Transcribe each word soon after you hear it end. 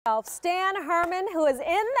Stan Herman, who is in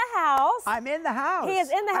the house. I'm in the house. He is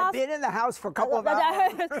in the house. I've been in the house for a couple of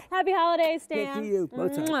hours. Happy holidays, Stan. Yeah, to you.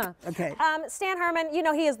 Okay. Stan Herman, you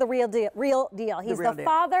know he is the real deal. He's the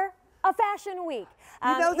father of Fashion Week.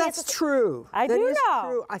 You know that's true. I do know.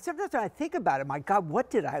 True. Sometimes I think about it. My God, what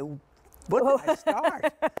did I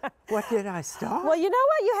start? What did I start? Well, you know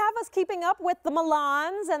what? You have us keeping up with the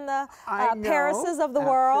Milans and the Parises of the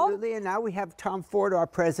world. Absolutely. And now we have Tom Ford, our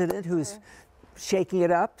president, who's shaking it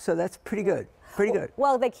up. So that's pretty good. Pretty good.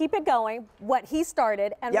 Well, they keep it going, what he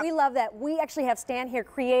started, and we love that. We actually have Stan here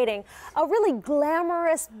creating a really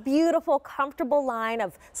glamorous, beautiful, comfortable line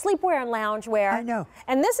of sleepwear and loungewear. I know.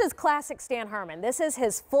 And this is classic Stan Herman. This is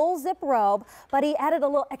his full zip robe, but he added a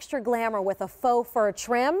little extra glamour with a faux fur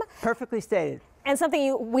trim. Perfectly stated. And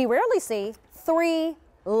something we rarely see, 3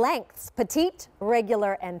 lengths: petite,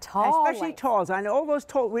 regular, and tall. Especially lengths. talls. I know all those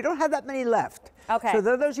tall. We don't have that many left. Okay. So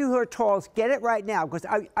those of you who are talls, get it right now, because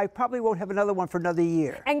I probably won't have another one for another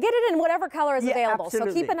year. And get it in whatever color is available.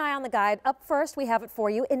 Absolutely. So keep an eye on the guide. Up first, we have it for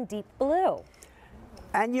you in deep blue.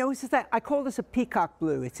 And you know, it's just that I call this a peacock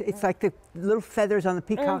blue. It's like the little feathers on the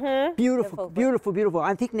peacock. Beautiful, beautiful, beautiful.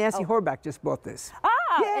 I think Nancy Horback just bought this.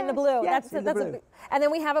 In the blue. Yes, in the blue. And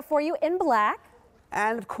then we have it for you in black.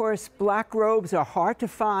 And of course, black robes are hard to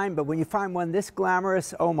find, but when you find one this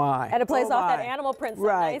glamorous, oh my. And it plays off that animal print so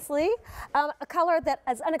nicely. A color that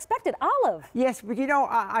is unexpected, olive. Yes, but you know,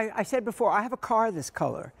 I said before, I have a car this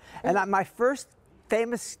color. And my first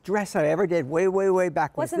famous dress I ever did way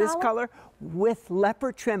back was this color with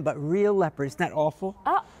leopard trim, but real leopard. Isn't that awful?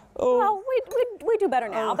 Well, we do better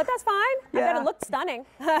now, but that's fine. I bet it looked stunning.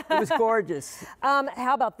 It was gorgeous.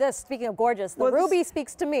 How about this? Speaking of gorgeous, the ruby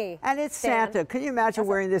speaks to me. And it's Santa. Can you imagine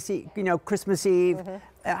wearing this, you know, Christmas Eve?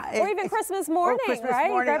 Or even Christmas morning, Christmas right?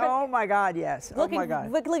 morning. Oh my God, yes. Oh my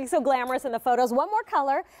God. Looking so glamorous in the photos. One more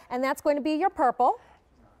color, and that's going to be your purple.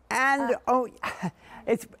 And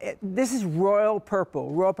this is royal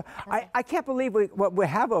purple. I can't believe what we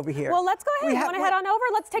have over here. Well, let's go ahead. You want to head on over?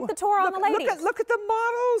 Let's take the tour on the ladies. Look at the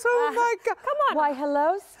models. Oh my God. Come on. Why,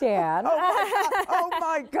 hello, Stan. Oh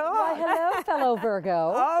my God. Why, hello, fellow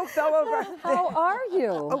Virgo. Oh, fellow Virgo. How are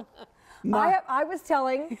you? I was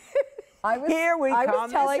telling. Here we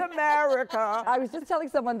come, Miss America. I was just telling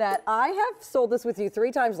someone that I have sold this with you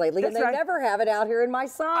 3 times lately, and they never have it out here in my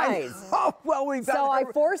size. Well, so I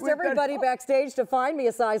forced everybody backstage to find me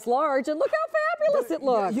a size large, and look how fabulous it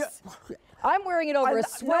looks. I'm wearing it over a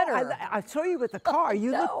sweater. No, I saw you with the car.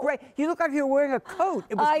 You look great. You look like you're wearing a coat.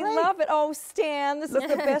 It was great. Love it. Oh, Stan, this is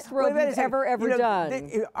the best robe you've ever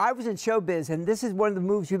done. I was in showbiz, and this is one of the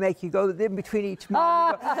moves you make. You go in between each move.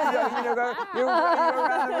 You go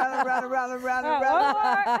around.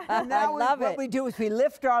 And now what we do is we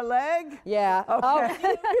lift our leg. Yeah.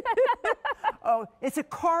 Okay. It's a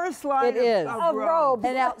chorus line of robes.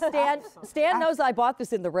 And now Stan knows I bought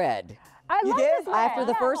this in the red. I love this red. After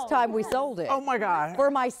the first time we sold it. Oh my God. For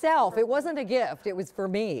myself. It wasn't a gift. It was for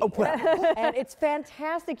me. And it's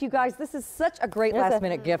fantastic, you guys. This is such a great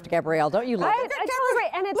last-minute gift, Gabrielle. Don't you love it? It's so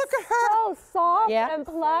great. And it's so soft and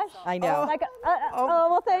plush. I know.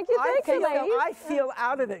 Well, thank you, ladies. I feel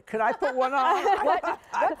out of it. Could I put one on? What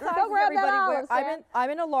size does everybody wear? I'm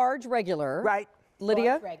in a large regular. Right.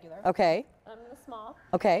 Lydia? Large regular. Okay. I'm in the small.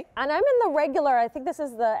 Okay. And I'm in the regular. I think this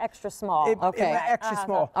is the extra small. Extra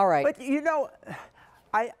small. All right. But you know,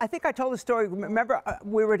 I think I told the story. Remember,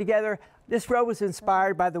 we were together. This robe was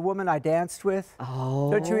inspired by the woman I danced with.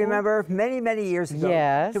 Oh. Don't you remember? Many years ago.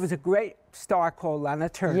 Yes. There was a great star called Lana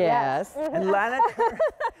Turner. Yes. And Lana Turner.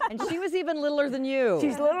 And she was even littler than you.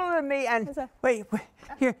 She's littler than me. And wait,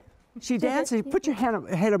 here. She dances. Put your head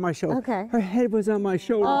on my shoulder. Okay. Her head was on my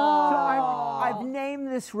shoulder. Oh. So I've named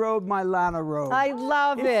this robe my Lana robe. I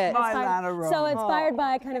love it. It's my Lana robe. So inspired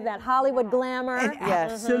by kind of that Hollywood glamour. And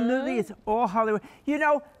absolutely, it's all Hollywood. You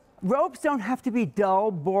know, robes don't have to be dull,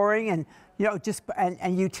 boring, and you know, just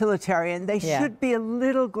and utilitarian. They should be a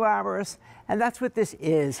little glamorous, and that's what this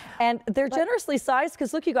is. And they're generously sized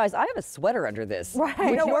because look, you guys, I have a sweater under this. Right.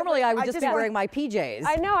 Which normally I would just be want- wearing my PJs.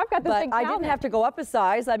 I know, I've got this big But I didn't have to go up a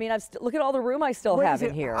size. I mean, look at all the room I still have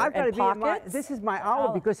in here. I've got to and be in my, pockets. this is my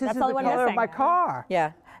olive because this is the the one color of missing. my car.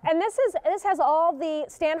 Yeah. And this has all the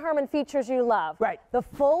Stan Herman features you love. Right. The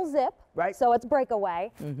full zip. Right. So it's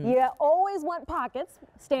breakaway. You always want pockets.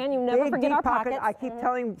 Stan, you never Big, forget deep our pocket. pockets. I keep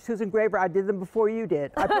telling Susan Graver I did them before you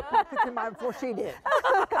did. I put pockets in mine before she did.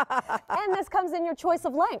 And this comes in your choice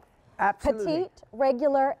of length. Absolutely. Petite,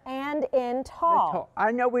 regular, and in tall.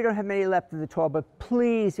 I know we don't have many left of the tall, but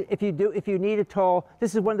please, if you need a tall,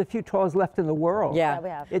 this is one of the few talls left in the world. Yeah, we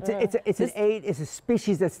have. It's a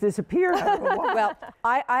species that's disappeared. I don't know why. Well,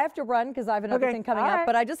 I have to run because I have another thing coming up,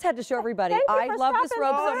 but I just had to show everybody. Thank you I for love this stopping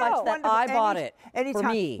robe so through. much that I bought it Anytime. for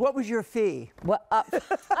me. What was your fee? What?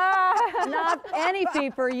 Not any fee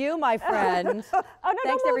for you, my friend. Oh, no,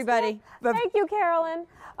 Thanks, no, everybody. Thank you, Carolyn.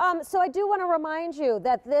 So I do want to remind you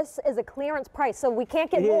that this is a clearance price, so we can't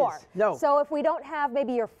get more. No. So if we don't have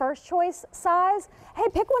maybe your first choice size, hey,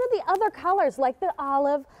 pick one of the other colors, like the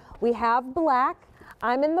olive. We have black.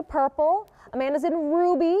 I'm in the purple. Amanda's in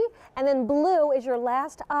ruby, and then blue is your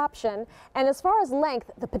last option. And as far as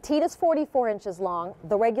length, the petite is 44 inches long,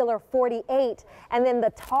 the regular 48, and then the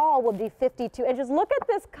tall will be 52 inches. Look at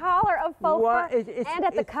this collar of faux fur and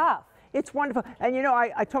at the cuff. It's wonderful. And you know,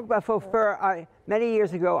 I talk about faux fur. Many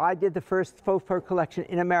years ago, I did the first faux fur collection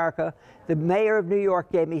in America. The mayor of New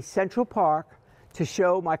York gave me Central Park to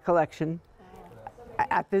show my collection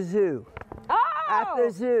at the zoo. Oh! At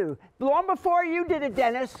the zoo. Long before you did it,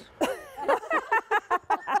 Dennis.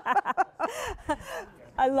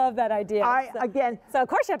 I love that idea. So of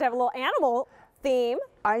course you have to have a little animal theme.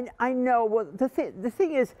 I know. Well, the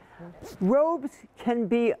thing is, robes can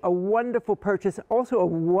be a wonderful purchase, also a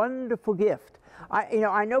wonderful gift.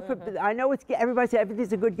 I know everybody says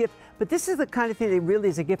everything's a good gift, but this is the kind of thing that really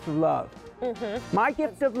is a gift of love. My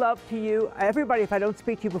gift of love to you, everybody. If I don't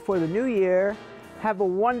speak to you before the new year, have a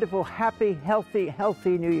wonderful, happy, healthy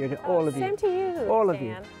New Year to all of you. Same to you, all of Stan.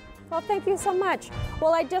 you. Well, thank you so much.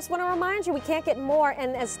 Well, I just want to remind you, we can't get more.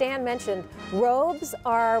 And as Stan mentioned, robes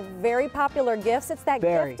are very popular gifts. It's that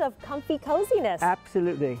gift of comfy coziness.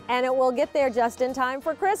 Absolutely. And it will get there just in time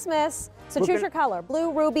for Christmas. So choose your color: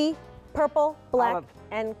 blue, ruby, purple, black, olive.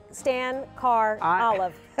 And Stan, car,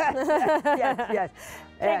 olive. Yes.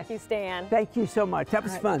 Thank you, Stan. Thank you so much. That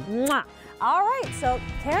was fun. Mwah. All right, so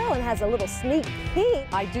Carolyn has a little sneak peek.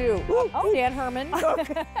 I do. Stan Herman,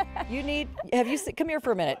 come here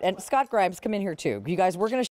for a minute. And Scott Grimes, come in here too. You guys, we're going to